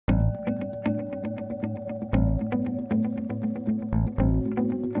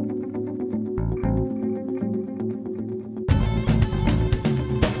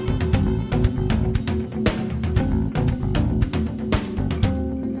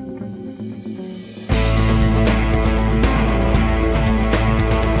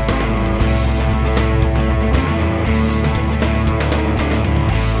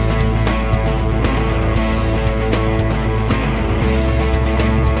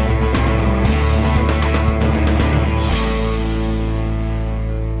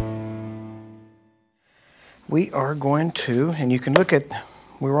we are going to, and you can look at,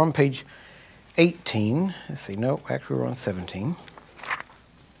 we were on page 18. Let's see, no, actually we're on 17.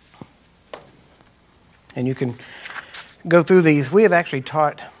 And you can go through these. We have actually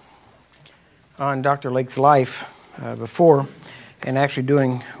taught on Dr. Lake's life before, and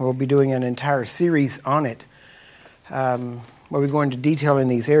actually we'll be doing an entire series on it, where we go into detail in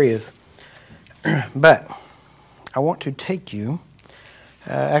these areas. But I want to take you,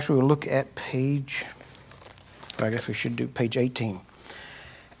 actually we'll look at page, I guess we should do page 18.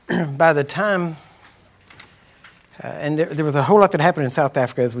 By the time, and there was a whole lot that happened in South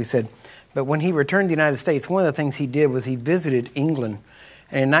Africa, as we said, but when he returned to the United States, one of the things he did was he visited England.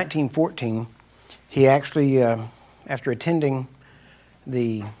 And in 1914, he actually, after attending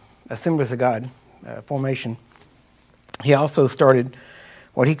the Assemblies of God formation, he also started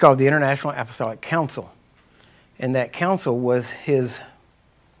what he called the International Apostolic Council. And that council was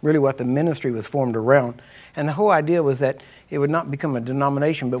really what the ministry was formed around. And the whole idea was that it would not become a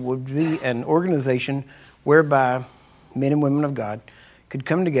denomination, but would be an organization whereby men and women of God could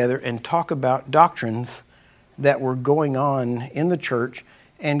come together and talk about doctrines that were going on in the church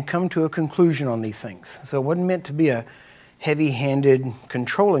and come to a conclusion on these things. So it wasn't meant to be a heavy-handed,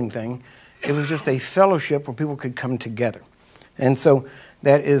 controlling thing. It was just a fellowship where people could come together. And so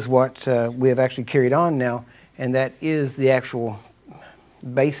that is what we have actually carried on now, and that is the actual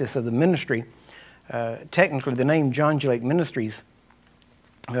basis of the ministry. Technically, the name John G. Lake Ministries,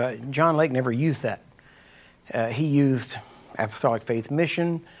 John Lake never used that. He used Apostolic Faith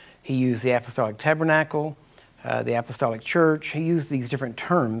Mission. He used the Apostolic Tabernacle, the Apostolic Church. He used these different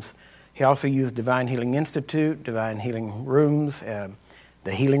terms. He also used Divine Healing Institute, Divine Healing Rooms,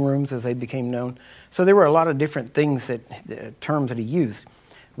 the Healing Rooms as they became known. So there were a lot of different things, terms that he used.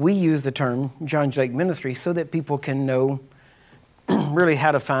 We use the term John G. Lake Ministry so that people can know really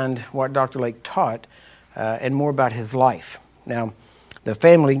how to find what Dr. Lake taught and more about his life. Now, the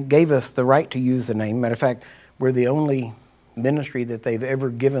family gave us the right to use the name. Matter of fact, we're the only ministry that they've ever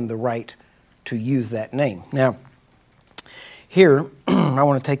given the right to use that name. Now, here, I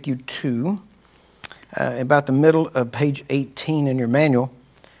want to take you to about the middle of page 18 in your manual,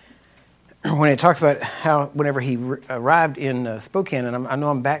 when it talks about how whenever he arrived in Spokane, and I know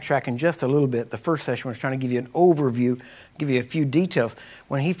I'm backtracking just a little bit. The first session was trying to give you an overview, give you a few details.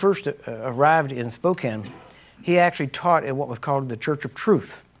 When he first arrived in Spokane, he actually taught at what was called the Church of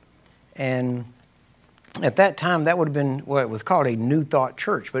Truth. And at that time, that would have been what it was called, a New Thought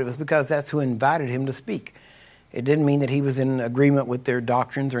church, but it was because that's who invited him to speak. It didn't mean that he was in agreement with their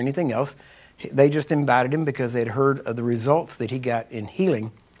doctrines or anything else. They just invited him because they'd heard of the results that he got in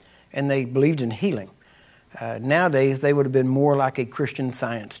healing, and they believed in healing. Nowadays, they would have been more like a Christian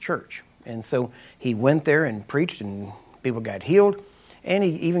Science church. And so he went there and preached, and people got healed, and he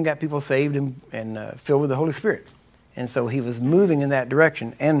even got people saved and filled with the Holy Spirit. And so he was moving in that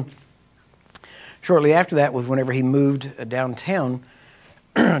direction. And shortly after that was whenever he moved downtown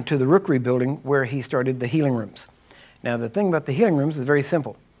to the Rookery building where he started the healing rooms. Now, the thing about the healing rooms is very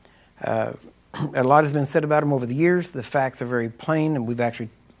simple. A lot has been said about them over the years. The facts are very plain, and we've actually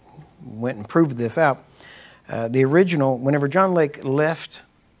went and proved this out. The original, whenever John Lake left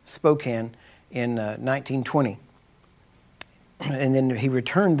Spokane in 1920, and then he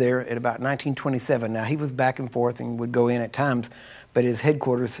returned there at about 1927. Now, he was back and forth and would go in at times, but his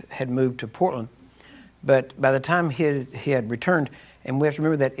headquarters had moved to Portland. But by the time he had returned, and we have to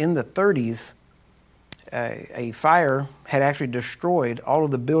remember that in the 30s, a fire had actually destroyed all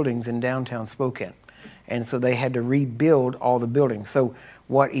of the buildings in downtown Spokane. And so they had to rebuild all the buildings. So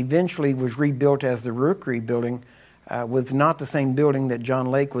what eventually was rebuilt as the Rookery building was not the same building that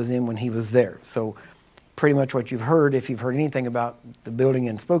John Lake was in when he was there. So pretty much what you've heard, if you've heard anything about the building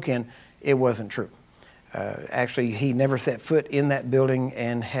in Spokane, it wasn't true. Actually, he never set foot in that building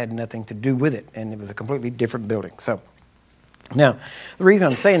and had nothing to do with it, and it was a completely different building. So, now, the reason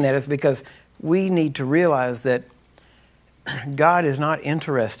I'm saying that is because we need to realize that God is not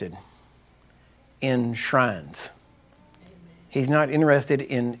interested in shrines. He's not interested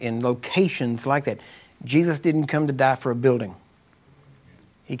in locations like that. Jesus didn't come to die for a building.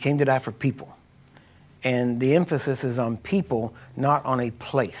 He came to die for people. And the emphasis is on people, not on a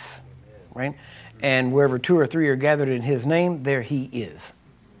place, right? And wherever 2 or 3 are gathered in his name, there he is,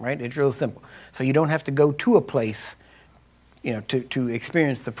 right? It's real simple. So you don't have to go to a place, to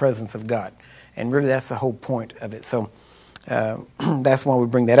experience the presence of God. And really that's the whole point of it. So that's why we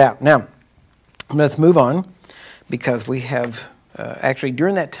bring that out. Now, let's move on, because we have, actually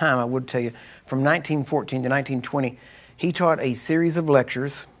during that time, I would tell you, from 1914 to 1920, he taught a series of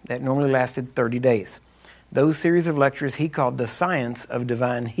lectures that normally lasted 30 days. Those series of lectures he called the Science of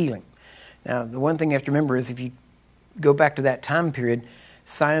Divine Healing. Now, the one thing you have to remember is if you go back to that time period,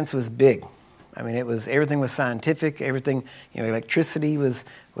 science was big. I mean, everything was scientific. Everything, electricity was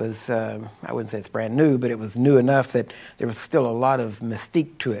I wouldn't say it's brand new, but it was new enough that there was still a lot of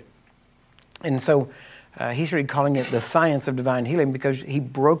mystique to it. And so he started calling it the science of divine healing because he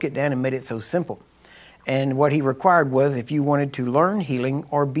broke it down and made it so simple. And what he required was if you wanted to learn healing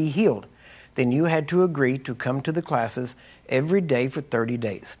or be healed, then you had to agree to come to the classes every day for 30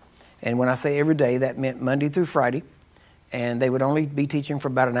 days. And when I say every day, that meant Monday through Friday. And they would only be teaching for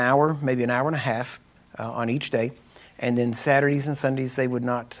about an hour, maybe an hour and a half on each day. And then Saturdays and Sundays, they would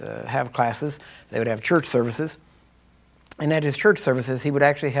not have classes. They would have church services. And at his church services, he would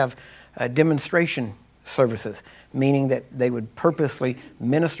actually have demonstration services, meaning that they would purposely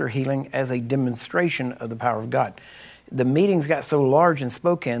minister healing as a demonstration of the power of God. The meetings got so large in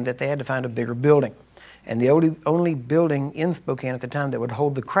Spokane that they had to find a bigger building. And the only building in Spokane at the time that would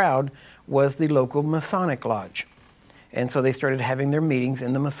hold the crowd was the local Masonic Lodge. And so they started having their meetings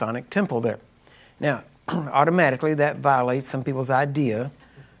in the Masonic Temple there. Now, automatically that violates some people's idea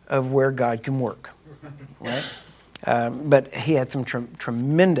of where God can work, right? But he had some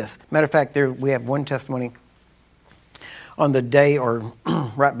tremendous, matter of fact, we have one testimony on the day or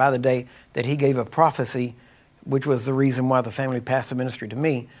right by the day that he gave a prophecy, which was the reason why the family passed the ministry to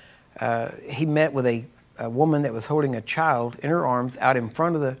me. He met with a woman that was holding a child in her arms out in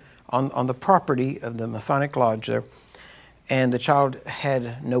front of on the property of the Masonic Lodge there. And the child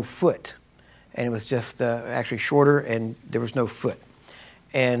had no foot, and it was just actually shorter, and there was no foot.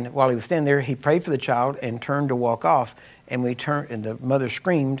 And while he was standing there, he prayed for the child and turned to walk off, and the mother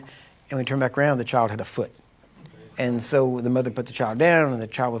screamed, and we turned back around, the child had a foot. And so the mother put the child down, and the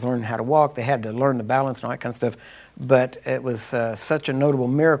child was learning how to walk. They had to learn the balance and all that kind of stuff. But it was such a notable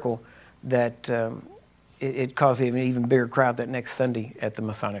miracle that it caused an even bigger crowd that next Sunday at the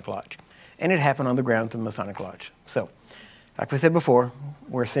Masonic Lodge. And it happened on the grounds of the Masonic Lodge. So, like we said before,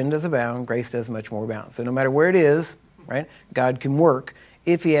 where sin does abound, grace does much more abound. So no matter where it is, right, God can work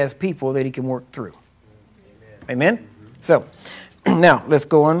if he has people that he can work through. Amen? Mm-hmm. So now let's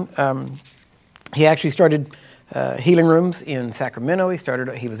go on. He actually started healing rooms in Sacramento.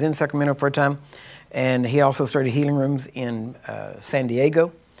 He was in Sacramento for a time. And he also started healing rooms in San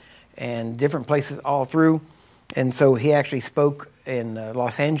Diego and different places all through. And so he actually spoke in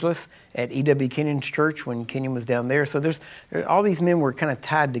Los Angeles at E.W. Kenyon's church when Kenyon was down there. So all these men were kind of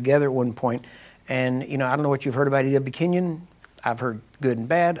tied together at one point. And, I don't know what you've heard about E.W. Kenyon. I've heard good and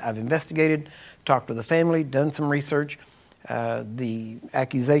bad. I've investigated, talked with the family, done some research. The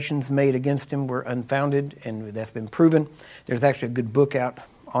accusations made against him were unfounded, and that's been proven. There's actually a good book out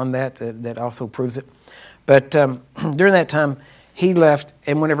on that also proves it. But during that time, he left,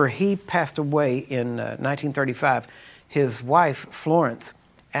 and whenever he passed away in 1935, his wife, Florence,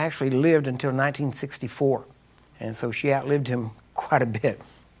 actually lived until 1964. And so she outlived him quite a bit.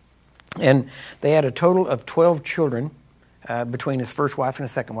 And they had a total of 12 children between his first wife and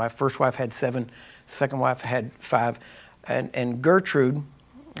his second wife. First wife had 7, second wife had 5. And Gertrude,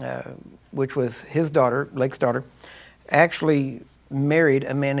 which was his daughter, Lake's daughter, actually married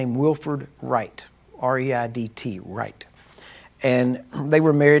a man named Wilford Wright, R-E-I-D-T, Wright. And they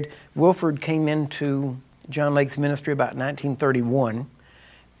were married. Wilford came into John Lake's ministry about 1931,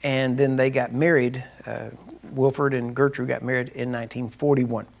 and then they got married. Wilford and Gertrude got married in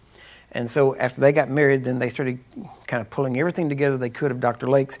 1941. And so after they got married, then they started kind of pulling everything together they could of Dr.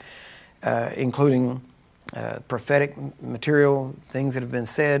 Lake's, including prophetic material, things that have been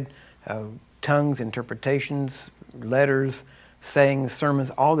said, tongues, interpretations, letters, sayings,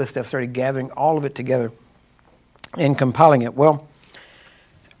 sermons, all this stuff, started gathering all of it together and compiling it. Well,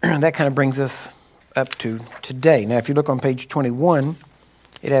 that kind of brings us up to today. Now, if you look on page 21,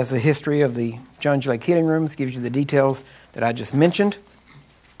 it has a history of the John G. Lake Healing Rooms, gives you the details that I just mentioned.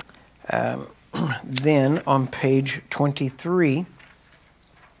 Then on page 23,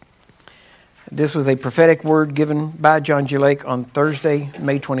 this was a prophetic word given by John G. Lake on Thursday,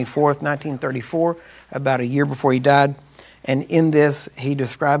 May 24th, 1934, about a year before he died. And in this, he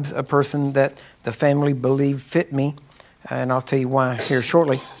describes a person that the family believed fit me, and I'll tell you why here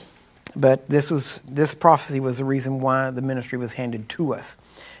shortly. But this prophecy was the reason why the ministry was handed to us.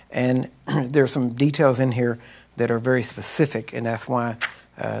 And there's some details in here that are very specific, and that's why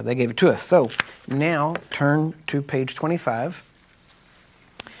they gave it to us. So now turn to page 25.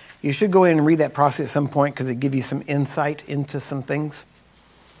 You should go in and read that prophecy at some point because it gives you some insight into some things.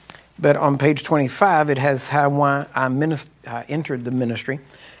 But on page 25, it has why I entered the ministry.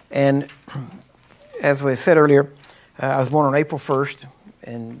 And as we said earlier, I was born on April 1st,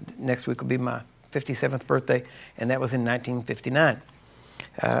 and next week will be my 57th birthday, and that was in 1959.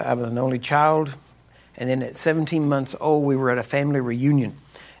 I was an only child. And then at 17 months old, we were at a family reunion.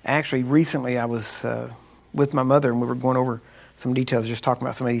 Actually, recently I was with my mother, and we were going over some details, just talking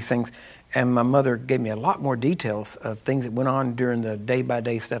about some of these things. And my mother gave me a lot more details of things that went on during the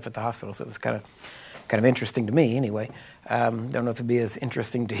day-by-day stuff at the hospital. So it was kind of interesting to me anyway. Don't know if it'd be as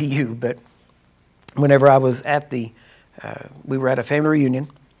interesting to you, but whenever I was at we were at a family reunion,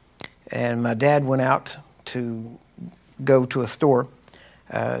 and my dad went out to go to a store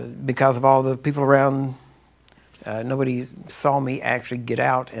because of all the people around. Nobody saw me actually get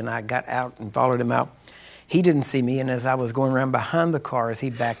out, and I got out and followed him out. He didn't see me, and as I was going around behind the car as he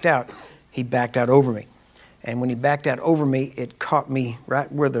backed out over me. And when he backed out over me, it caught me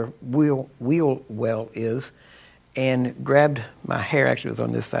right where the wheel well is, and grabbed my hair. Actually, it was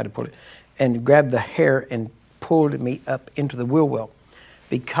on this side to pull it, and grabbed the hair and pulled me up into the wheel well.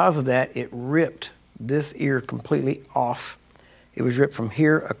 Because of that, it ripped this ear completely off. It was ripped from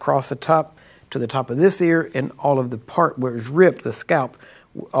here across the top to the top of this ear, and all of the part where it was ripped, the scalp,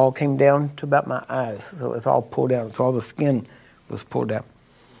 all came down to about my eyes. So it's all pulled out. So all the skin was pulled out.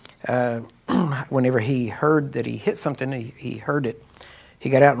 Whenever he heard that he hit something, he heard it. He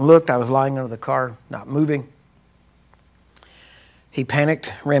got out and looked. I was lying under the car, not moving. He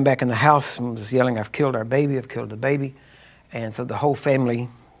panicked, ran back in the house, and was yelling, "I've killed our baby, I've killed the baby." And so the whole family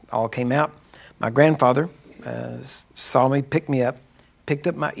all came out. My grandfather saw me, picked me up, picked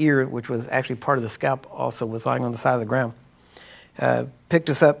up my ear, which was actually part of the scalp also, was lying on the side of the ground. Picked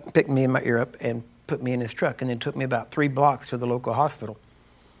us up, picked me and my ear up, and put me in his truck, and then took me about 3 blocks to the local hospital.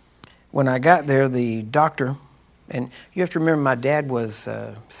 When I got there, the doctor, and you have to remember my dad was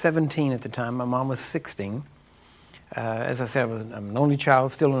 17 at the time, my mom was 16. As I said, I'm an only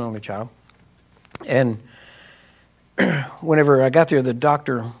child, still an only child. And whenever I got there, the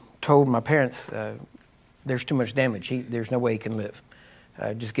doctor told my parents, there's too much damage. There's no way he can live.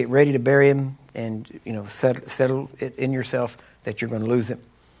 Just get ready to bury him, and settle it in yourself that you're going to lose him.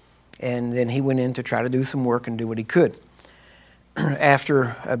 And then he went in to try to do some work and do what he could.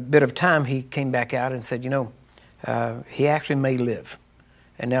 After a bit of time, he came back out and said, he actually may live.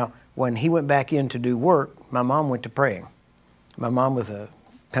 And now, when he went back in to do work, my mom went to praying. My mom was a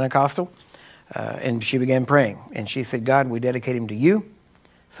Pentecostal, and she began praying. And she said, "God, we dedicate him to you.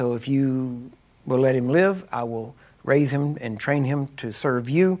 So if you will let him live, I will raise him and train him to serve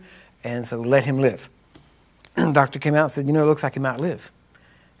you. And so let him live." The doctor came out and said, "It looks like he might live."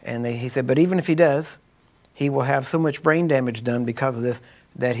 And he said, "But even if he does, he will have so much brain damage done because of this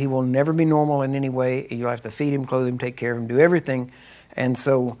that he will never be normal in any way. You'll have to feed him, clothe him, take care of him, do everything. And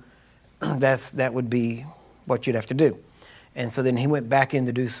so that would be what you'd have to do." And so then he went back in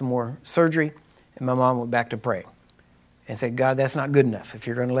to do some more surgery, and my mom went back to pray and said, "God, that's not good enough. If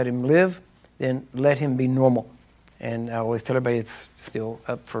you're going to let him live, then let him be normal." And I always tell everybody it's still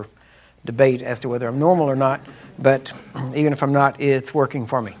up for debate as to whether I'm normal or not, but even if I'm not, it's working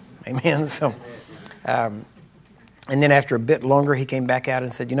for me. Amen. So, and then after a bit longer, he came back out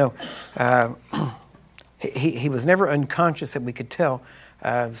and said, he was never unconscious that we could tell,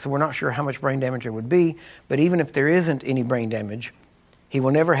 so we're not sure how much brain damage there would be, but even if there isn't any brain damage, he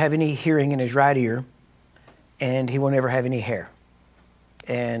will never have any hearing in his right ear, and he will never have any hair.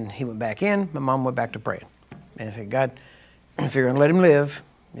 And he went back in, my mom went back to praying. And I said, "God, if you're going to let him live,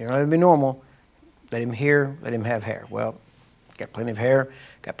 you're going to let him be normal, let him hear, let him have hair." Well, got plenty of hair,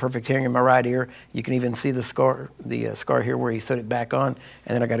 got perfect hearing in my right ear. You can even see the scar here where he sewed it back on.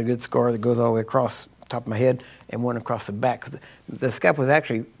 And then I got a good scar that goes all the way across the top of my head and one across the back. The scalp was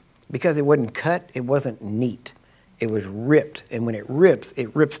actually, because it wasn't cut, it wasn't neat. It was ripped. And when it rips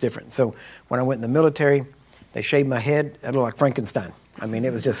different. So when I went in the military, they shaved my head. I looked like Frankenstein. I mean,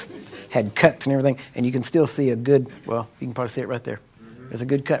 it was just, had cuts and everything. And you can still see a good, well, you can probably see it right there. There's a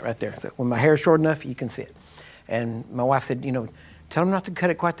good cut right there. So when my hair's short enough, you can see it. And my wife said, "Tell him not to cut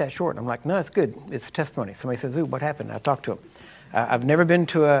it quite that short." And I'm like, "No, it's good. It's a testimony." Somebody says, "Ooh, what happened?" I talked to him. I've never been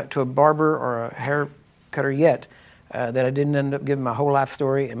to a barber or a hair cutter yet that I didn't end up giving my whole life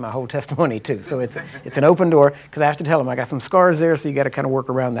story and my whole testimony to. So it's an open door, because I have to tell them I got some scars there, so you got to kind of work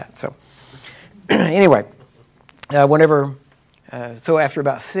around that. So anyway, so after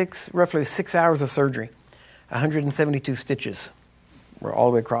about roughly 6 hours of surgery, 172 stitches were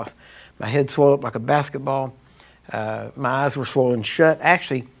all the way across. My head swelled up like a basketball. My eyes were swollen shut.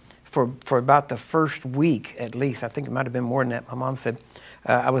 Actually, for about the first week at least, I think it might have been more than that, my mom said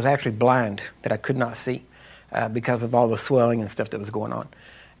I was actually blind, that I could not see because of all the swelling and stuff that was going on.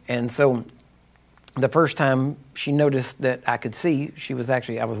 And so the first time she noticed that I could see, we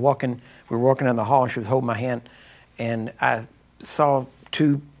were walking down the hall, and she was holding my hand, and I saw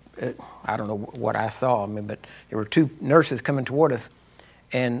two, I don't know what I saw, but there were 2 nurses coming toward us,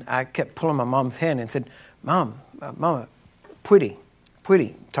 And I kept pulling my mom's hand and said, Mama, Pwitty,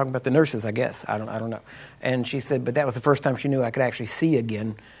 talking about the nurses, I guess. I don't know. And she said, but that was the first time she knew I could actually see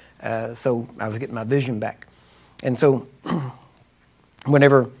again. So I was getting my vision back. And so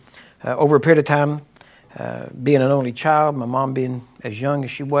whenever, over a period of time, being an only child, my mom being as young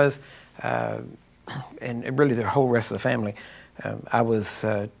as she was, and really the whole rest of the family, I was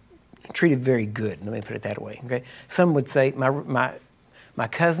treated very good. Let me put it that way. Okay, some would say my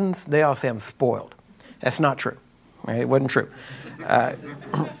cousins, they all say I'm spoiled. That's not true. Right? It wasn't true.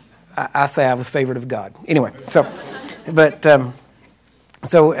 I say I was favored of God. Anyway, so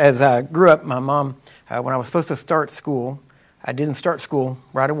as I grew up, my mom, when I was supposed to start school, I didn't start school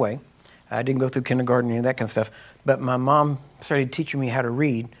right away. I didn't go through kindergarten and any of that kind of stuff. But my mom started teaching me how to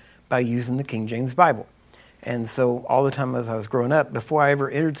read by using the King James Bible. And so all the time as I was growing up, before I ever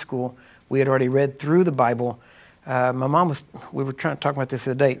entered school, we had already read through the Bible. My mom we were talking about this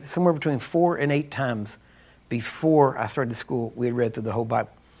the other day, somewhere between 4 and 8 times before I started school, we had read through the whole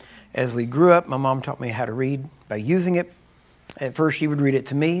Bible. As we grew up, my mom taught me how to read by using it. At first, she would read it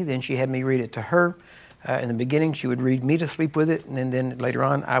to me. Then she had me read it to her. In the beginning, she would read me to sleep with it. And then later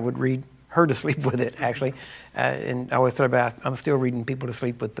on, I would read her to sleep with it, actually. And I always thought about, I'm still reading people to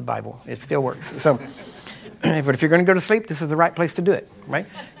sleep with the Bible. It still works. So, but if you're going to go to sleep, this is the right place to do it, right?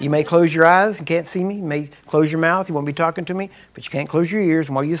 You may close your eyes and can't see me. You may close your mouth. You won't be talking to me. But you can't close your ears.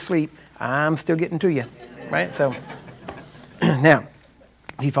 And while you sleep, I'm still getting to you, right? So, now,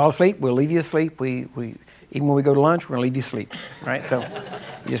 if you fall asleep, we'll leave you asleep. We even when we go to lunch, we're going to leave you asleep, right? So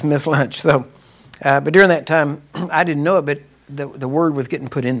you just miss lunch. So, but during that time, I didn't know it, but the word was getting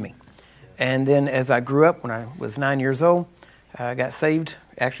put in me. And then as I grew up, when I was 9 years old, I got saved,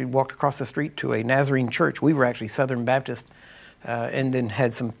 actually walked across the street to a Nazarene church. We were actually Southern Baptist, and then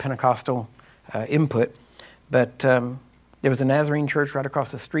had some Pentecostal input. But there was a Nazarene church right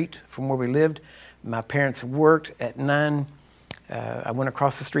across the street from where we lived. My parents worked at 9. I went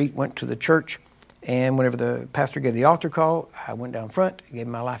across the street, went to the church, and whenever the pastor gave the altar call, I went down front, gave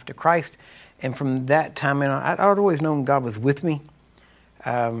my life to Christ. And from that time on, I'd always known God was with me.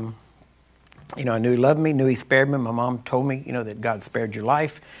 I knew He loved me, knew He spared me. My mom told me, that God spared your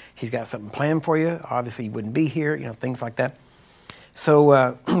life. He's got something planned for you. Obviously, you wouldn't be here, things like that.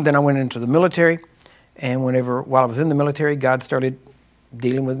 So then I went into the military, and while I was in the military, God started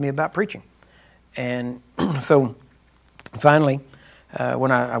dealing with me about preaching. And so finally,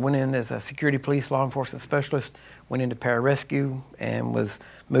 when I went in as a security police law enforcement specialist, went into pararescue and was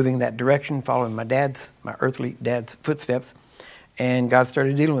moving that direction, following my earthly dad's footsteps. And God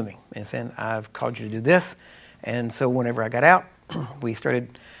started dealing with me and saying, I've called you to do this. And so whenever I got out, we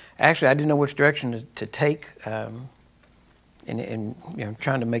started, actually I didn't know which direction to take, and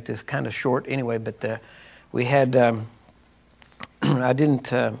trying to make this kind of short anyway, but we had, I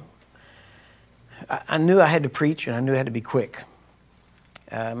knew I had to preach and I knew I had to be quick.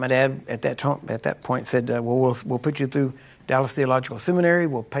 My dad at that point said, we'll put you through Dallas Theological Seminary.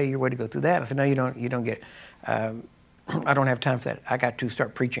 We'll pay your way to go through that. I said, no, you don't get it. I don't have time for that. I got to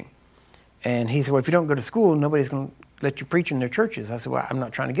start preaching. And he said, well, if you don't go to school, nobody's going to let you preach in their churches. I said, well, I'm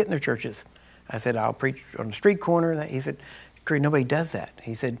not trying to get in their churches. I said, I'll preach on the street corner. He said, Curry, nobody does that.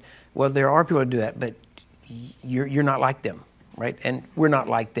 He said, well, there are people who do that, but you're not like them, right? And we're not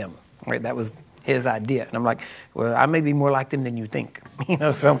like them, right? That was his idea. And I'm like, well, I may be more like them than you think,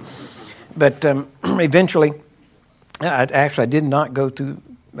 so. But eventually, I did not go to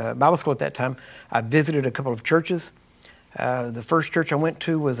Bible school at that time. I visited a couple of churches. The first church I went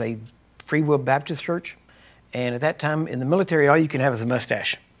to was a Free Will Baptist church. And at that time in the military, all you can have is a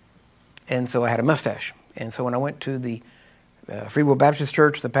mustache. And so I had a mustache. And so when I went to the Free Will Baptist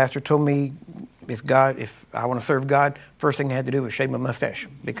church, the pastor told me if I want to serve God, first thing I had to do was shave my mustache,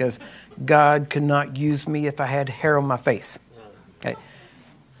 because God could not use me if I had hair on my face. I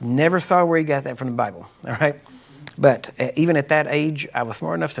never saw where he got that from the Bible, all right? But even at that age, I was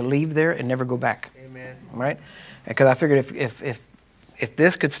smart enough to leave there and never go back. Amen. Right? Because I figured if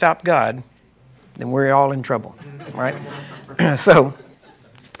this could stop God, then we're all in trouble, right? So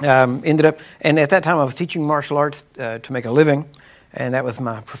ended up, and at that time I was teaching martial arts to make a living, and that was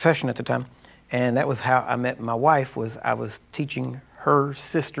my profession at the time. And that was how I met my wife. I was teaching her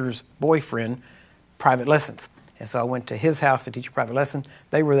sister's boyfriend private lessons. And so I went to his house to teach a private lesson.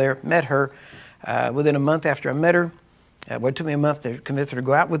 They were there, met her. Within a month after I met her, it took me a month to convince her to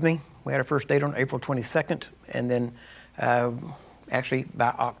go out with me. We had our first date on April 22nd. And then actually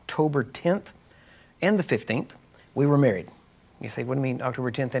by October 10th and the 15th, we were married. You say, what do you mean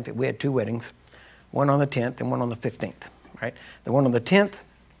October 10th and 15th? We had 2 weddings, one on the 10th and one on the 15th, right? The one on the 10th,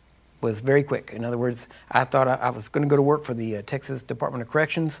 was very quick. In other words, I thought I was going to go to work for the Texas Department of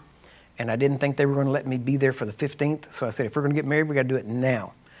Corrections, and I didn't think they were going to let me be there for the 15th. So I said, if we're going to get married, we got to do it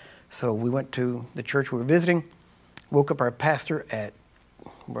now. So we went to the church we were visiting, woke up our pastor at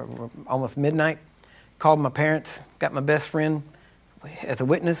almost midnight, called my parents, got my best friend as a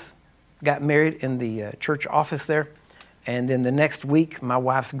witness, got married in the church office there. And then the next week, my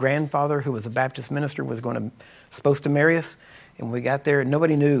wife's grandfather, who was a Baptist minister, was supposed to marry us. And we got there, and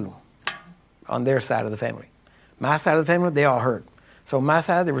nobody knew on their side of the family. My side of the family, they all heard. So on my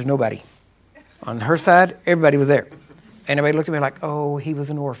side, there was nobody. On her side, everybody was there. And everybody looked at me like, oh, he was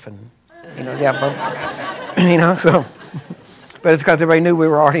an orphan. So, but it's because everybody knew we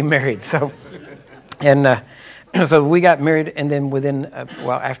were already married. So, and so we got married, and then within,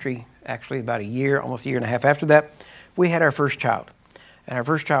 actually about a year, almost a year and a half after that, we had our first child. And our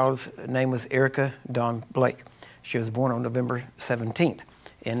first child's name was Erica Dawn Blake. She was born on November 17th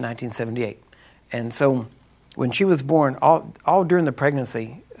in 1978. And so when she was born, all during the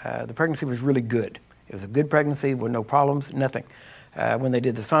pregnancy was really good. It was a good pregnancy with no problems, nothing. When they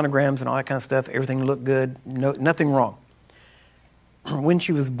did the sonograms and all that kind of stuff, everything looked good, nothing wrong. When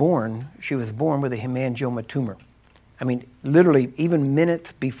she was born with a hemangioma tumor. I mean, literally, even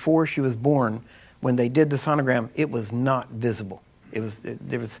minutes before she was born, when they did the sonogram, it was not visible.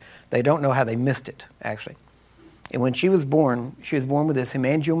 They don't know how they missed it, actually. And when she was born with this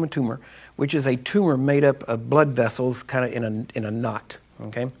hemangioma tumor, which is a tumor made up of blood vessels kind of in a knot,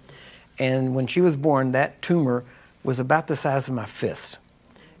 okay? And when she was born, that tumor was about the size of my fist.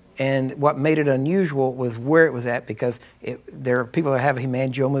 And what made it unusual was where it was at, because there are people that have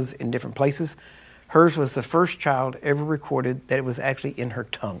hemangiomas in different places. Hers was the first child ever recorded that it was actually in her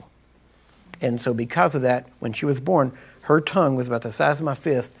tongue. And so because of that, when she was born, her tongue was about the size of my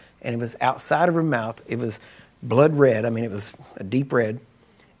fist, and it was outside of her mouth. It was blood red. I mean, it was a deep red,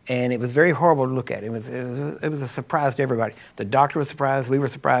 and it was very horrible to look at. It was a surprise to everybody. The doctor was surprised. We were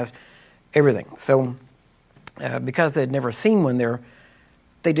surprised. Everything. So because they'd never seen one there,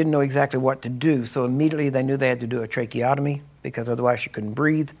 they didn't know exactly what to do. So immediately they knew they had to do a tracheotomy, because otherwise she couldn't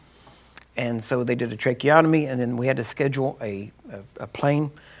breathe. And so they did a tracheotomy, and then we had to schedule a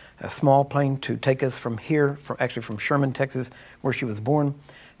plane, a small plane, to take us from here, from Sherman, Texas, where she was born,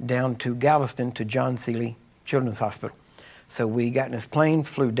 down to Galveston to John Seeley Children's Hospital. So we got in this plane,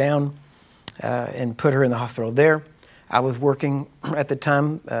 flew down, and put her in the hospital there. I was working at the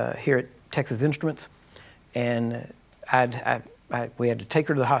time here at Texas Instruments, and we had to take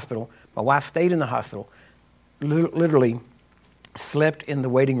her to the hospital. My wife stayed in the hospital, literally slept in the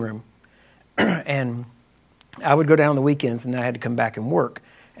waiting room. And I would go down on the weekends, and then I had to come back and work.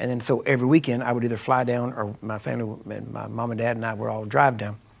 And then so every weekend I would either fly down, or my family, my mom and dad and I would all drive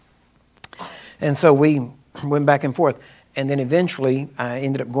down. And so we went back and forth. And then eventually I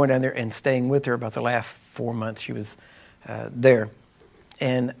ended up going down there and staying with her about the last 4 months she was there.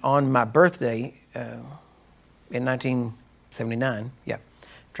 And on my birthday in 1979, I'm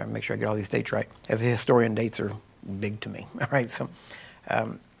trying to make sure I get all these dates right. As a historian, dates are big to me. All right, so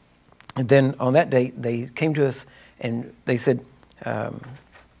and then on that day, they came to us and they said,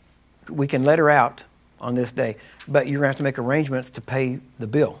 we can let her out on this day, but you're going to have to make arrangements to pay the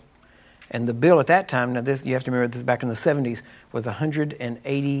bill. And the bill at that time, now this, you have to remember, this is back in the 70s, was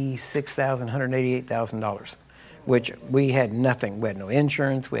 $186,000, $188,000, which we had nothing. We had no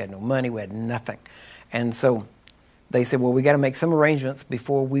insurance, we had no money, we had nothing. And so they said, well, we got to make some arrangements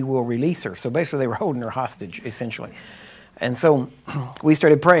before we will release her. So basically they were holding her hostage, essentially. And so we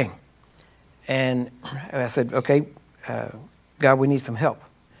started praying. And I said, okay, God, we need some help.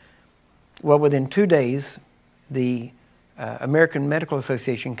 Well, within 2 days, the American Medical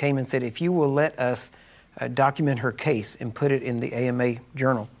Association came and said, if you will let us document her case and put it in the AMA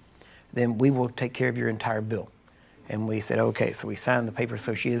journal, then we will take care of your entire bill. And we said, okay. So we signed the paper,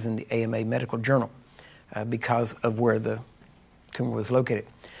 so she is in the AMA Medical Journal because of where the tumor was located.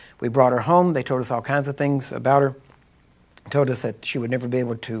 We brought her home. They told us all kinds of things about her. Told us that she would never be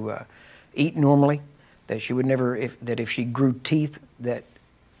able to eat normally, that she would never, if she grew teeth, that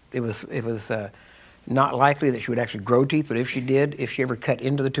it was not likely that she would actually grow teeth, but if she did, if she ever cut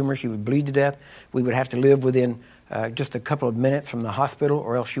into the tumor, she would bleed to death. We would have to live within just a couple of minutes from the hospital,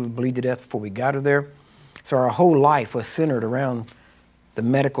 or else she would bleed to death before we got her there. So our whole life was centered around the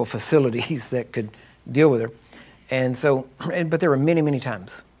medical facilities that could deal with her. And so, but there were many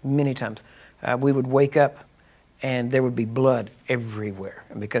times, we would wake up and there would be blood everywhere.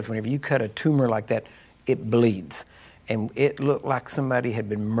 And because whenever you cut a tumor like that, it bleeds. And it looked like somebody had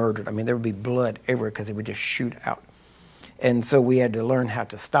been murdered. I mean, there would be blood everywhere because it would just shoot out. And so we had to learn how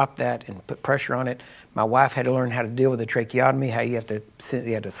to stop that and put pressure on it. My wife had to learn how to deal with a tracheotomy, how you had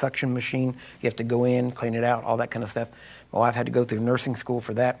a suction machine, you have to go in, clean it out, all that kind of stuff. My wife had to go through nursing school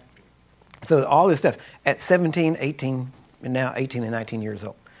for that. So all this stuff at 17, 18, and now 18 and 19 years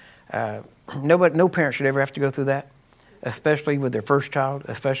old. No parent should ever have to go through that, especially with their first child,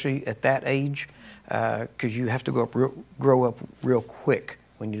 especially at that age, because you have to grow up real quick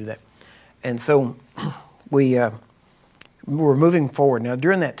when you do that. And so we were moving forward. Now,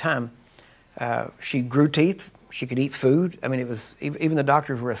 during that time, she grew teeth. She could eat food. I mean, it was even the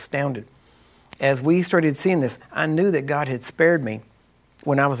doctors were astounded. As we started seeing this, I knew that God had spared me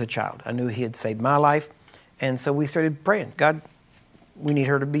when I was a child. I knew He had saved my life. And so we started praying, God, we need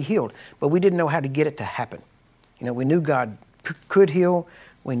her to be healed. But we didn't know how to get it to happen. You know, we knew God could heal.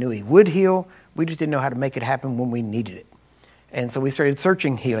 We knew He would heal. We just didn't know how to make it happen when we needed it. And so we started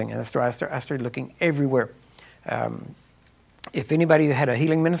searching healing. And I started looking everywhere. If anybody had a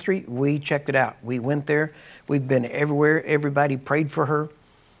healing ministry, we checked it out. We went there. We've been everywhere. Everybody prayed for her.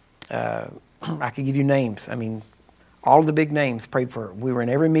 I could give you names. I mean, all the big names prayed for her. We were in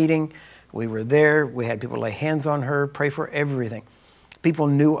every meeting. We were there. We had people lay hands on her, pray for everything. People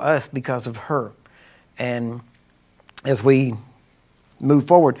knew us because of her. And as we moved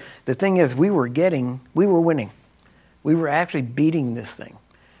forward, the thing is, we were winning. We were actually beating this thing.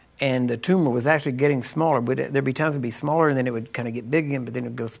 And the tumor was actually getting smaller. But there'd be times it'd be smaller, and then it would kind of get big again, but then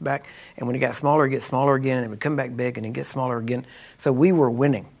it goes back. And when it got smaller, it gets smaller again, and it would come back big, and then get smaller again. So we were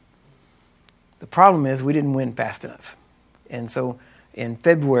winning. The problem is we didn't win fast enough. And so in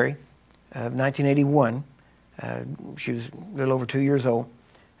February of 1981, she was a little over 2 years old,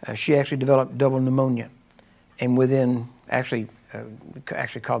 she actually developed double pneumonia. And within, actually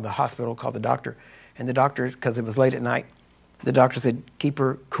called the hospital, called the doctor. And the doctor, because it was late at night, the doctor said, keep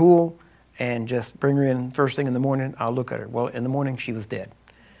her cool and just bring her in first thing in the morning. I'll look at her. Well, in the morning, she was dead.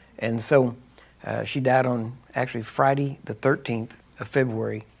 And so she died on actually Friday, the 13th of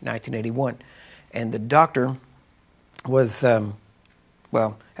February, 1981. And the doctor was, actually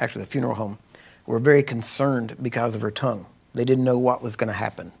the funeral home, were very concerned because of her tongue. They didn't know what was going to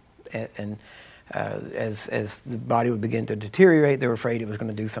happen. And as the body would begin to deteriorate, they were afraid it was going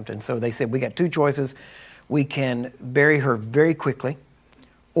to do something. So they said, we got two choices. We can bury her very quickly,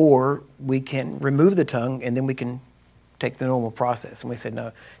 or we can remove the tongue, and then we can take the normal process. And we said,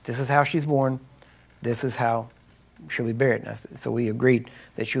 no, this is how she's born. This is how she'll be buried. So we agreed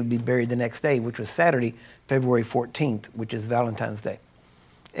that she would be buried the next day, which was Saturday, February 14th, which is Valentine's Day.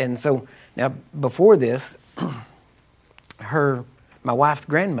 And so now before this, my wife's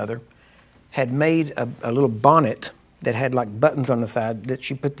grandmother had made a little bonnet that had like buttons on the side that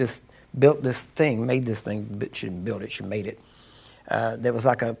she built this thing, made this thing, but she didn't build it, she made it. That was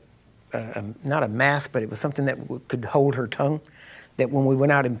like not a mask, but it was something that could hold her tongue, that when we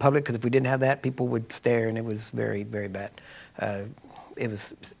went out in public, because if we didn't have that, people would stare, and it was very, very bad.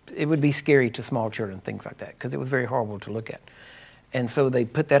 It would be scary to small children, things like that, because it was very horrible to look at. And so they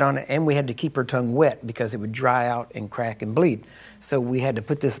put that on, and we had to keep her tongue wet because it would dry out and crack and bleed. So we had to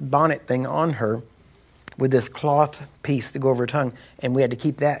put this bonnet thing on her with this cloth piece to go over her tongue, and we had to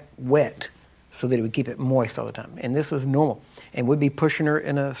keep that wet so that it would keep it moist all the time. And this was normal. And we'd be pushing her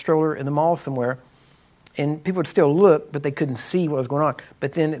in a stroller in the mall somewhere, and people would still look, but they couldn't see what was going on.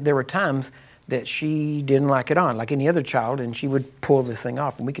 But then there were times that she didn't like it on, like any other child, and she would pull this thing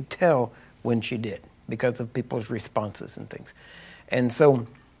off, and we could tell when she did because of people's responses and things. And so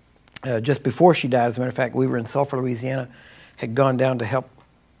just before she died, as a matter of fact, we were in Sulphur, Louisiana, had gone down to help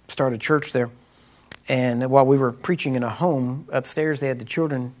start a church there. And while we were preaching in a home upstairs, they had the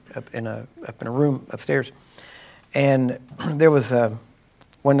children up in a room upstairs. And there was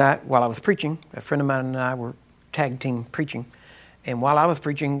one night while I was preaching, a friend of mine and I were tag team preaching. And while I was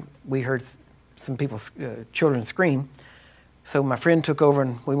preaching, we heard some children scream. So my friend took over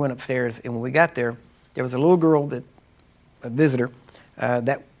and we went upstairs. And when we got there, there was a little girl, a visitor,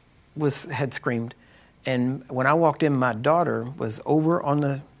 that had screamed. And when I walked in, my daughter was over on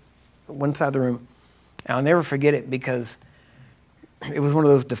the one side of the room. And I'll never forget it because it was one of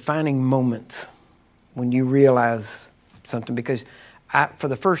those defining moments when you realize something. Because for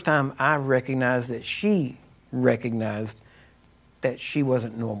the first time, I recognized that she recognized that she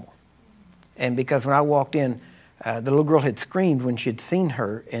wasn't normal. And because when I walked in, the little girl had screamed when she had seen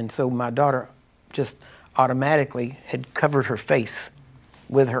her. And so my daughter just automatically had covered her face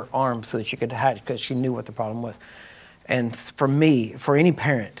with her arms so that she could hide it because she knew what the problem was. And for me, for any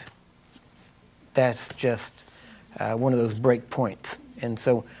parent, that's just one of those break points. And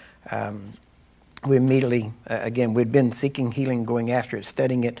so we immediately, again, we'd been seeking healing, going after it,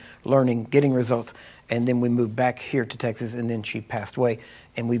 studying it, learning, getting results. And then we moved back here to Texas, and then she passed away.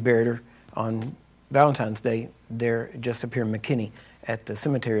 And we buried her on Valentine's Day there just up here in McKinney at the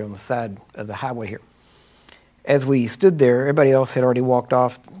cemetery on the side of the highway here. As we stood there, everybody else had already walked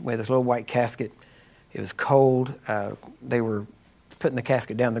off with this little white casket. It was cold. They were putting the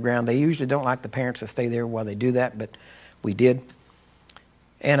casket down the ground. They usually don't like the parents to stay there while they do that, but we did.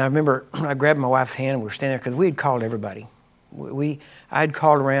 And I remember I grabbed my wife's hand and we were standing there because we had called everybody. I had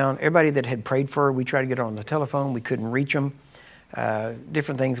called around everybody that had prayed for her. We tried to get her on the telephone. We couldn't reach them.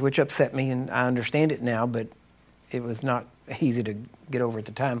 Different things, which upset me, and I understand it now, but it was not easy to get over at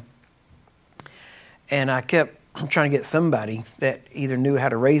the time. And I kept trying to get somebody that either knew how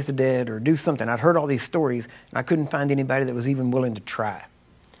to raise the dead or do something. I'd heard all these stories, and I couldn't find anybody that was even willing to try.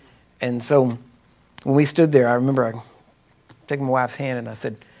 And so when we stood there, I remember I taking my wife's hand, and I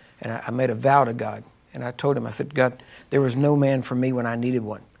said, and I made a vow to God. And I told him, I said, God, there was no man for me when I needed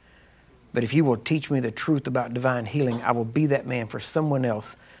one. But if you will teach me the truth about divine healing, I will be that man for someone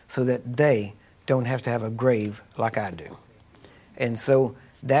else so that they don't have to have a grave like I do. And so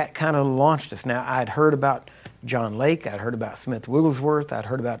that kind of launched us. Now, I'd heard about John Lake. I'd heard about Smith Wigglesworth. I'd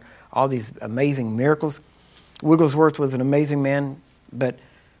heard about all these amazing miracles. Wigglesworth was an amazing man, but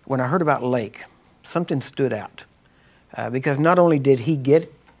when I heard about Lake, something stood out. Because not only did he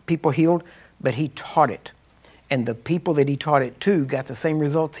get people healed, but he taught it. And the people that he taught it to got the same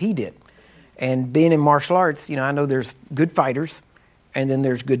results he did. And being in martial arts, you know, I know there's good fighters and then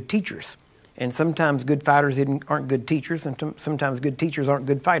there's good teachers. And sometimes good fighters aren't good teachers, and sometimes good teachers aren't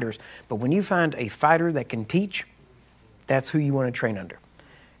good fighters. But when you find a fighter that can teach, that's who you want to train under.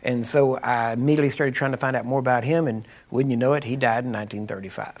 And so I immediately started trying to find out more about him, and wouldn't you know it, he died in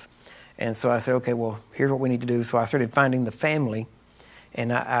 1935. And so I said, okay, well, here's what we need to do. So I started finding the family,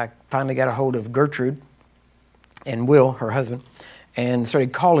 and I finally got a hold of Gertrude and Will, her husband, and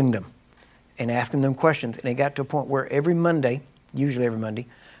started calling them and asking them questions. And it got to a point where every Monday, usually every Monday,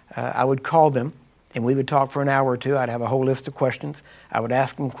 I would call them, and we would talk for an hour or two. I'd have a whole list of questions. I would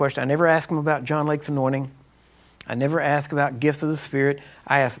ask them questions. I never asked them about John Lake's anointing. I never asked about gifts of the Spirit.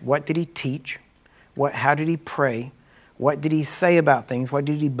 I asked, what did he teach? How did he pray? What did he say about things? What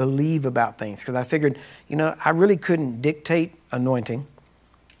did he believe about things? Because I figured, you know, I really couldn't dictate anointing.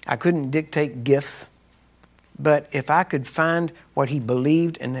 I couldn't dictate gifts. But if I could find what he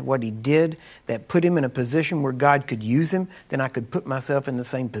believed and what he did that put him in a position where God could use him, then I could put myself in the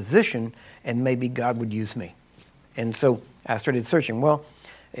same position and maybe God would use me. And so I started searching. Well,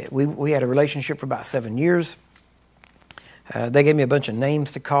 we had a relationship for about 7 years. They gave me a bunch of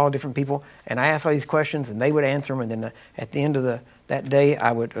names to call different people, and I asked all these questions, and they would answer them. And then at the end of that day,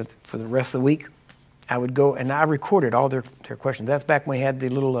 I would, for the rest of the week, I would go and I recorded all their questions. That's back when we had the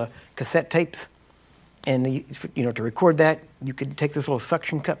little cassette tapes, and you know, to record that, you could take this little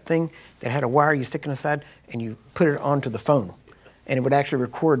suction cup thing that had a wire you stick on the side, and you put it onto the phone, and it would actually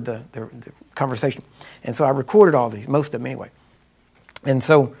record the conversation. And so I recorded all these, most of them anyway. And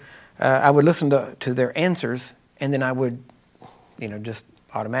so I would listen to their answers, and then I would, you know, just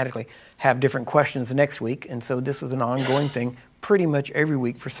automatically have different questions the next week. And so this was an ongoing thing pretty much every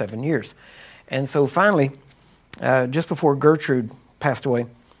week for 7 years. And so finally, just before Gertrude passed away,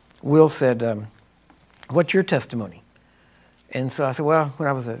 Will said, what's your testimony? And so I said, well, when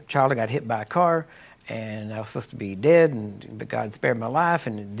I was a child, I got hit by a car, and I was supposed to be dead, but God spared my life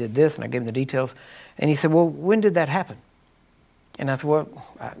and did this, and I gave him the details. And he said, well, when did that happen? And I said, well,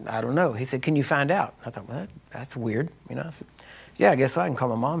 I don't know. He said, can you find out? I thought, well, that's weird. You know, I said, yeah, I guess so. I can call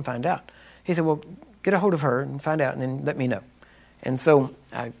my mom and find out. He said, well, get a hold of her and find out, and then let me know. And so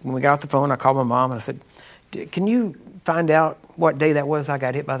when we got off the phone, I called my mom, and I said, can you find out what day that was I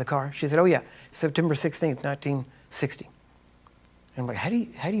got hit by the car? She said, oh, yeah, September 16th, 1960. And I'm like, how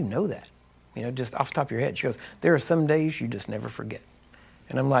do you know that? You know, just off the top of your head. She goes, there are some days you just never forget.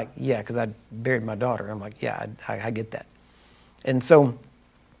 And I'm like, yeah, because I buried my daughter. I'm like, yeah, I get that. And so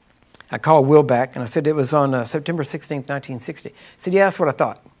I called Will back, and I said it was on September 16th, 1960. He said, yeah, that's what I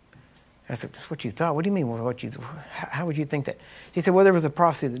thought. And I said, what you thought? What do you mean? How would you think that? He said, well, there was a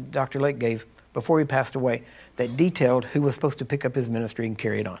prophecy that Dr. Lake gave before he passed away that detailed who was supposed to pick up his ministry and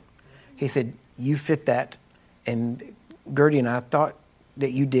carry it on. He said, you fit that, and Gertie and I thought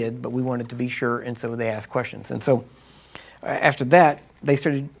that you did, but we wanted to be sure, and so they asked questions. And so after that, they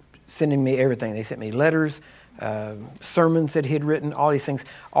started sending me everything. They sent me letters, sermons that he had written, all these things.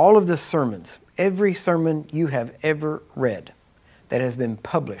 All of the sermons, every sermon you have ever read that has been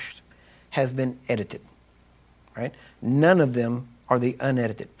published has been edited, right? None of them are the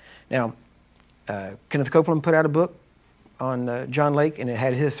unedited. Now, Kenneth Copeland put out a book on John Lake, and it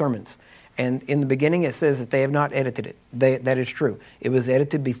had his sermons. And in the beginning, it says that they have not edited it. That is true. It was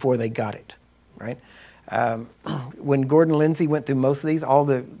edited before they got it, right? When Gordon Lindsay went through most of these, all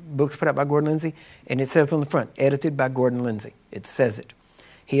the books put out by Gordon Lindsay, and it says on the front, edited by Gordon Lindsay. It says it.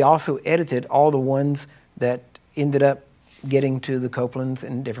 He also edited all the ones that ended up getting to the Copelands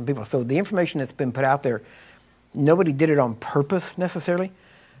and different people. So the information that's been put out there, nobody did it on purpose necessarily.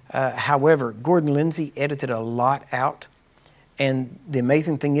 However, Gordon Lindsay edited a lot out. And the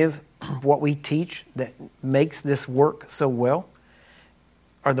amazing thing is, what we teach that makes this work so well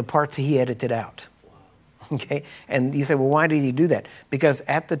are the parts he edited out. Okay? And you say, well, why did he do that? Because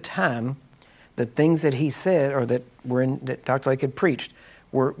at the time, the things that he said, or that that Dr. Lake had preached,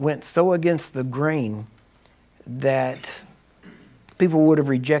 went so against the grain that people would have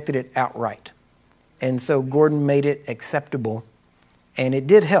rejected it outright. And so Gordon made it acceptable, and it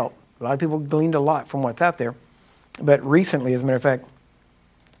did help. A lot of people gleaned a lot from what's out there. But recently, as a matter of fact,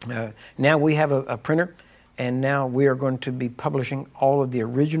 now we have a printer, and now we are going to be publishing all of the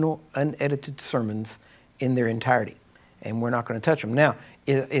original unedited sermons in their entirety. And we're not going to touch them. Now,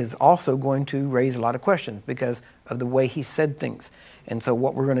 it is also going to raise a lot of questions because of the way he said things. And so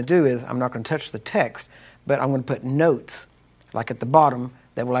what we're going to do is, I'm not going to touch the text, but I'm going to put notes, like at the bottom,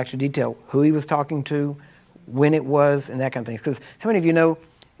 that will actually detail who he was talking to, when it was, and that kind of thing. Because how many of you know,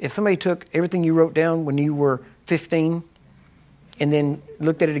 if somebody took everything you wrote down when you were 15 and then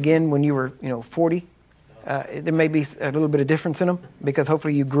looked at it again when you were 40, there may be a little bit of difference in them because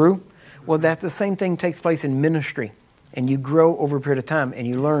hopefully you grew. Well, the same thing takes place in ministry, and you grow over a period of time, and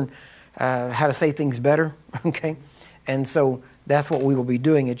you learn how to say things better, okay? And so that's what we will be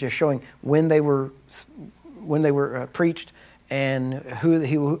doing. It's just showing when they were preached and who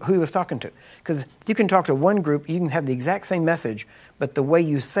he was talking to. Because you can talk to one group, you can have the exact same message, but the way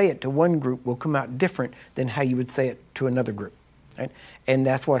you say it to one group will come out different than how you would say it to another group. Right? And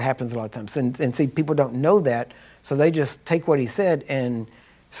that's what happens a lot of times. And see, people don't know that, so they just take what he said and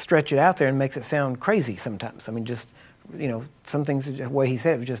stretch it out there and makes it sound crazy sometimes. I mean, just, some things, the way he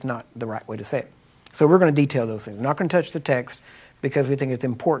said it was just not the right way to say it. So we're going to detail those things. We're not going to touch the text because we think it's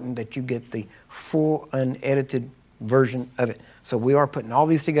important that you get the full unedited version of it. So we are putting all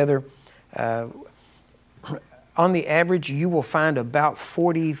these together. On the average, you will find about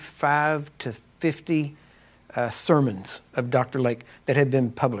 45 to 50 sermons of Dr. Lake that have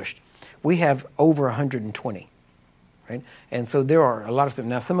been published. We have over 120, right? And so there are a lot of them.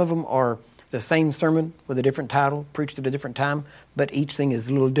 Now, some of them are the same sermon with a different title, preached at a different time, but each thing is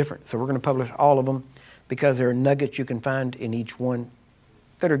a little different. So we're going to publish all of them because there are nuggets you can find in each one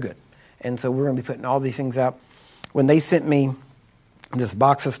that are good. And so we're going to be putting all these things out. When they sent me this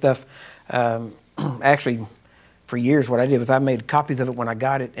box of stuff, actually, for years, what I did was I made copies of it when I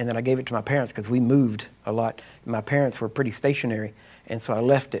got it, and then I gave it to my parents because we moved a lot. And my parents were pretty stationary, and so I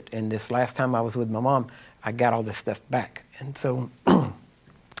left it. And this last time I was with my mom, I got all this stuff back. And so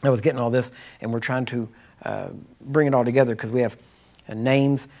I was getting all this, and we're trying to bring it all together because we have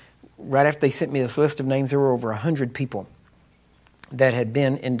names. Right after they sent me this list of names, there were over 100 people that had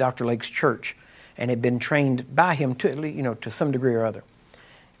been in Dr. Lake's church and had been trained by him to some degree or other.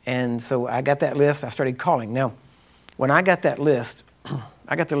 And so I got that list. I started calling. Now, when I got that list,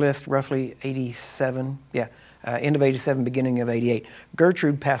 I got the list roughly 87, end of 87, beginning of 88.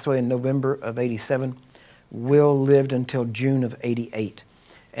 Gertrude passed away in November of 87. Will lived until June of 88.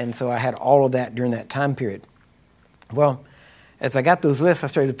 And so I had all of that during that time period. Well, as I got those lists, I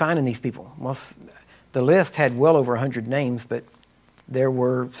started finding these people. Well, the list had well over 100 names, but there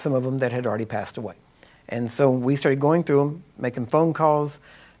were some of them that had already passed away. And so we started going through them, making phone calls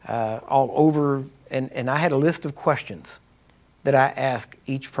all over, and I had a list of questions that I asked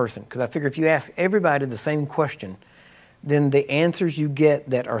each person. Because I figure if you ask everybody the same question, then the answers you get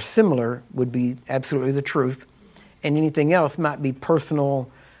that are similar would be absolutely the truth, and anything else might be personal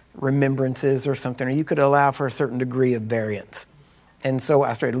remembrances or something, or you could allow for a certain degree of variance. And so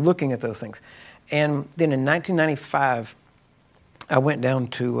I started looking at those things. And then in 1995, I went down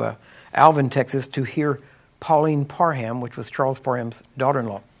to Alvin, Texas to hear Pauline Parham, which was Charles Parham's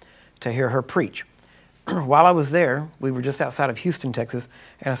daughter-in-law, to hear her preach. While I was there, we were just outside of Houston, Texas,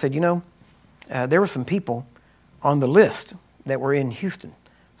 and I said, there were some people on the list that were in Houston.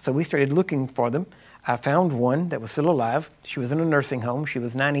 So we started looking for them. I found one that was still alive. She was in a nursing home. She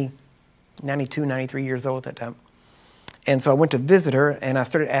was 92, 93 years old at that time. And so I went to visit her, and I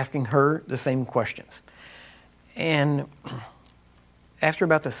started asking her the same questions. And after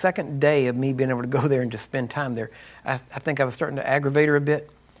about the second day of me being able to go there and just spend time there, I think I was starting to aggravate her a bit,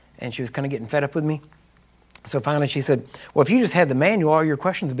 and she was kind of getting fed up with me. So finally she said, well, if you just had the manual, all your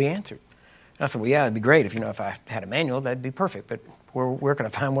questions would be answered. And I said, well, yeah, it'd be great if I had a manual, that'd be perfect, but where can I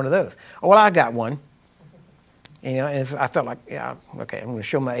find one of those? Oh, well, I got one. You know, and I felt like, yeah, okay, I'm going to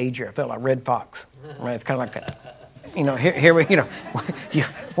show my age here. I felt like Red Fox. Right? It's kind of like that. You know, here we, you know,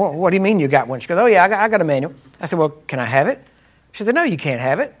 what do you mean you got one? She goes, oh yeah, I got a manual. I said, well, can I have it? She said, no, you can't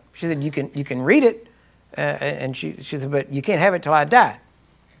have it. She said, you can read it, and she said, but you can't have it till I die.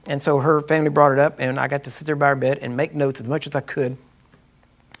 And so her family brought it up, and I got to sit there by her bed and make notes as much as I could.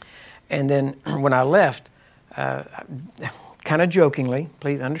 And then when I left, kind of jokingly,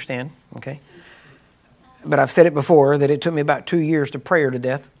 please understand, okay? But I've said it before that it took me about 2 years to pray her to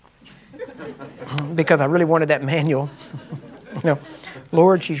death because I really wanted that manual. You know,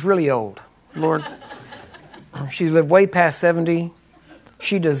 Lord, she's really old. Lord, she's lived way past 70.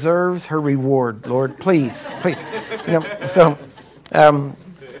 She deserves her reward, Lord. Please, please. You know, so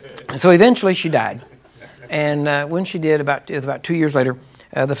eventually she died. And when she did, it was about 2 years later,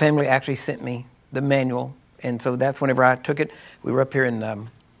 the family actually sent me the manual. And so that's whenever I took it. We were up here in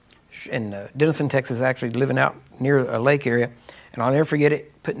Denison, Texas, actually living out near a lake area. And I'll never forget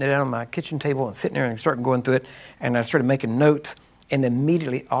it, putting it down on my kitchen table and sitting there and starting going through it. And I started making notes. And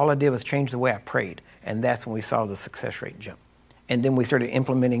immediately all I did was change the way I prayed. And that's when we saw the success rate jump. And then we started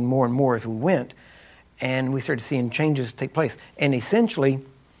implementing more and more as we went. And we started seeing changes take place. And essentially,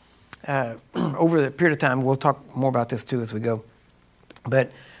 over the period of time, we'll talk more about this too as we go.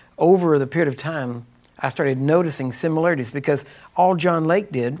 But over the period of time, I started noticing similarities because all John Lake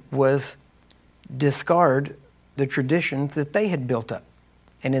did was discard the traditions that they had built up.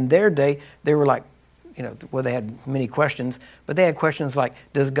 And in their day, they were like, you know, well, they had many questions, but they had questions like,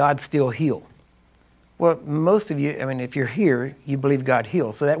 does God still heal? Well, most of you, I mean, if you're here, you believe God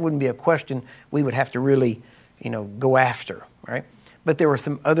heals. So that wouldn't be a question we would have to really, you know, go after, right? But there were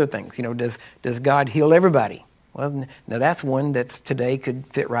some other things, you know, does God heal everybody? Well, now that's one that's today could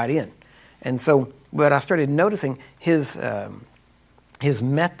fit right in. And so, but I started noticing his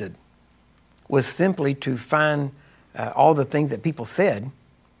method was simply to find all the things that people said,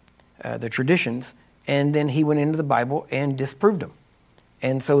 the traditions, and then he went into the Bible and disproved them.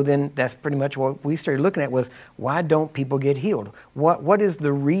 And so then that's pretty much what we started looking at was, why don't people get healed? What is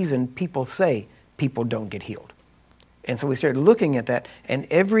the reason people say people don't get healed? And so we started looking at that, and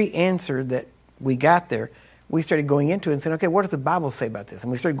every answer that we got there, we started going into it and saying, okay, what does the Bible say about this?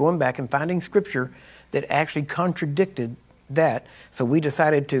 And we started going back and finding scripture that actually contradicted that. So we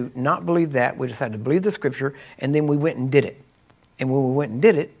decided to not believe that. We decided to believe the scripture, and then we went and did it. And when we went and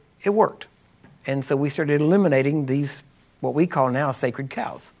did it, it worked. And so we started eliminating these, what we call now sacred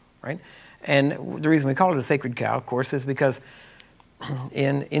cows, right? And the reason we call it a sacred cow, of course, is because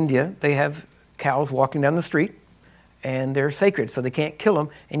in India, they have cows walking down the street, and they're sacred, so they can't kill them,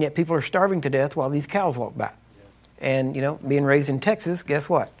 and yet people are starving to death while these cows walk by. And, you know, being raised in Texas, guess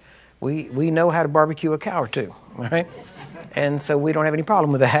what? We know how to barbecue a cow or two, right? And so we don't have any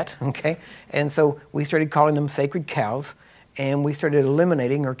problem with that, okay? And so we started calling them sacred cows, and we started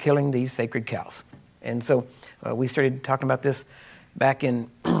eliminating or killing these sacred cows. And so we started talking about this back in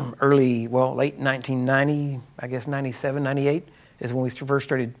late 1990, I guess 97, 98 is when we first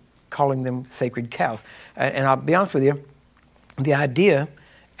started calling them sacred cows. And I'll be honest with you, the idea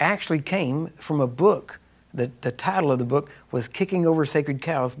actually came from a book. The title of the book was Kicking Over Sacred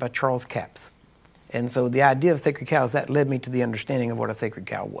Cows by Charles Capps. And so the idea of sacred cows, that led me to the understanding of what a sacred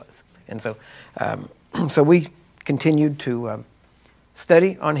cow was. And so so we continued to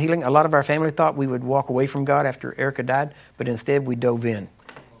study on healing. A lot of our family thought we would walk away from God after Erica died, but instead we dove in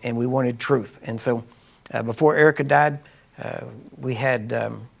and we wanted truth. And so before Erica died, we had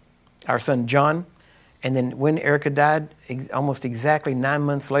our son John. And then when Erica died, almost exactly 9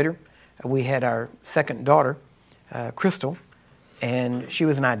 months later, we had our second daughter, Crystal, and she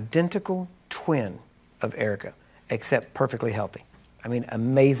was an identical twin of Erica, except perfectly healthy. I mean,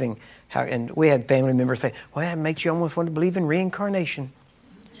 amazing how, and we had family members say, well, that makes you almost want to believe in reincarnation.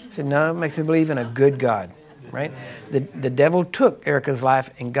 I said, no, it makes me believe in a good God, right? The devil took Erica's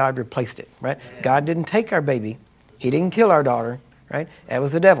life and God replaced it, right? God didn't take our baby. He didn't kill our daughter, right? That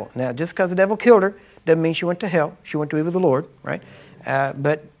was the devil. Now, just because the devil killed her doesn't mean she went to hell. She went to be with the Lord, right?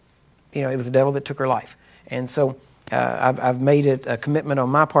 But you know, it was the devil that took her life. And so I've made it a commitment on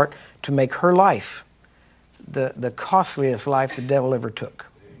my part to make her life the costliest life the devil ever took,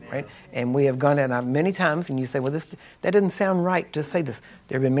 right? And we have gone out many times, and you say, well, that doesn't sound right to say this.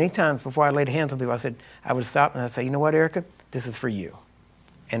 There have been many times before I laid hands on people, I would stop and I'd say, you know what, Erica, this is for you.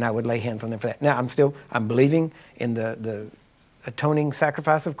 And I would lay hands on them for that. Now, I'm believing in the atoning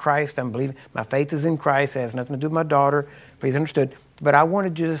sacrifice of Christ. I'm believing my faith is in Christ. It has nothing to do with my daughter. Please understood. But I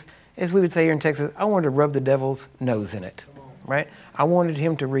wanted to just, as we would say here in Texas, I wanted to rub the devil's nose in it, right? I wanted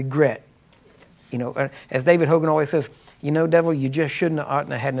him to regret, you know, as David Hogan always says, you know, devil, you just shouldn't have,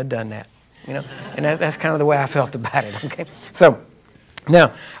 hadn't have done that. you know, and that's kind of the way I felt about it. Okay, so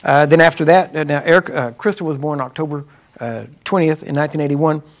now then after that, now Crystal was born October 20th in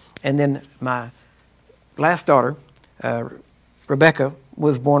 1981, and then my last daughter, Rebecca,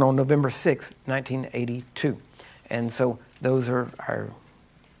 was born on November 6th, 1982, and so those are our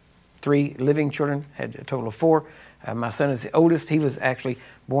 3 living children. Had a total of 4. My son is the oldest. He was actually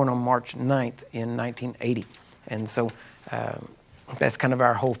born on March 9th in 1980. And so that's kind of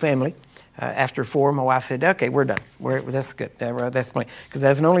our whole family. After 4, my wife said, okay, we're done. That's good. That's plenty. Because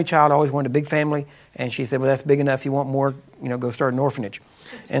as an only child, I always wanted a big family. And she said, well, that's big enough. You want more, go start an orphanage.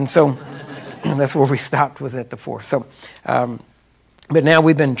 And so that's where we stopped, was at the 4. So, but now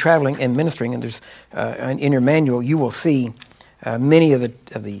we've been traveling and ministering. And there's in your manual, you will see many of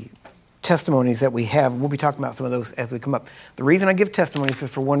the testimonies that we have. We'll be talking about some of those as we come up. The reason I give testimonies is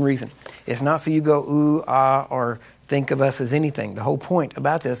for one reason. It's not so you go, ooh, ah, or think of us as anything. The whole point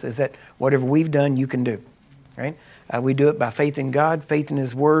about this is that whatever we've done, you can do, right? We do it by faith in God, faith in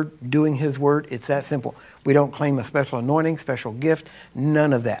His Word, doing His Word. It's that simple. We don't claim a special anointing, special gift,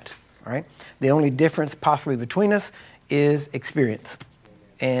 none of that, all right? The only difference possibly between us is experience,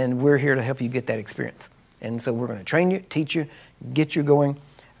 and we're here to help you get that experience. And so we're going to train you, teach you, get you going.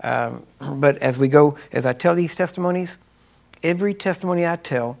 But as we go, as I tell these testimonies, every testimony I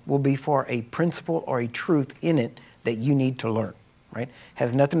tell will be for a principle or a truth in it that you need to learn, right?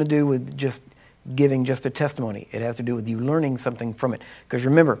 Has nothing to do with just giving just a testimony. It has to do with you learning something from it. Because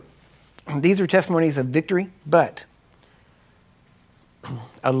remember, these are testimonies of victory, but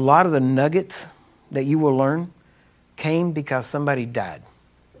a lot of the nuggets that you will learn came because somebody died.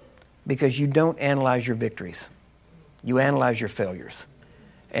 Because you don't analyze your victories. You analyze your failures.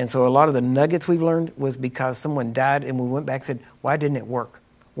 And so a lot of the nuggets we've learned was because someone died and we went back and said, why didn't it work?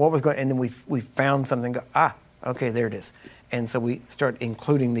 What was going? And then we found something, okay, there it is. And so we start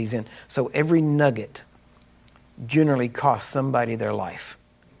including these in. So every nugget generally costs somebody their life.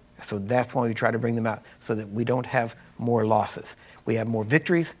 So that's why we try to bring them out, so that we don't have more losses. We have more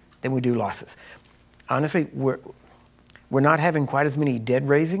victories than we do losses. Honestly, we're not having quite as many dead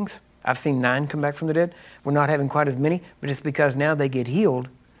raisings. I've seen 9 come back from the dead. We're not having quite as many, but it's because now they get healed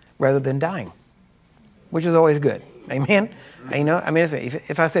rather than dying, which is always good. Amen?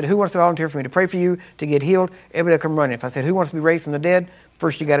 If I said, who wants to volunteer for me to pray for you to get healed, everybody will come running. If I said, who wants to be raised from the dead,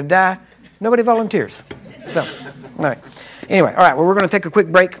 first you got to die, nobody volunteers. So, all right. Anyway, all right, well, we're going to take a quick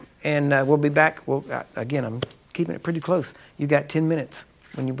break, and we'll be back. Again, I'm keeping it pretty close. You got 10 minutes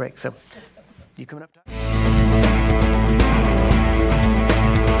when you break. So, you coming up, Todd?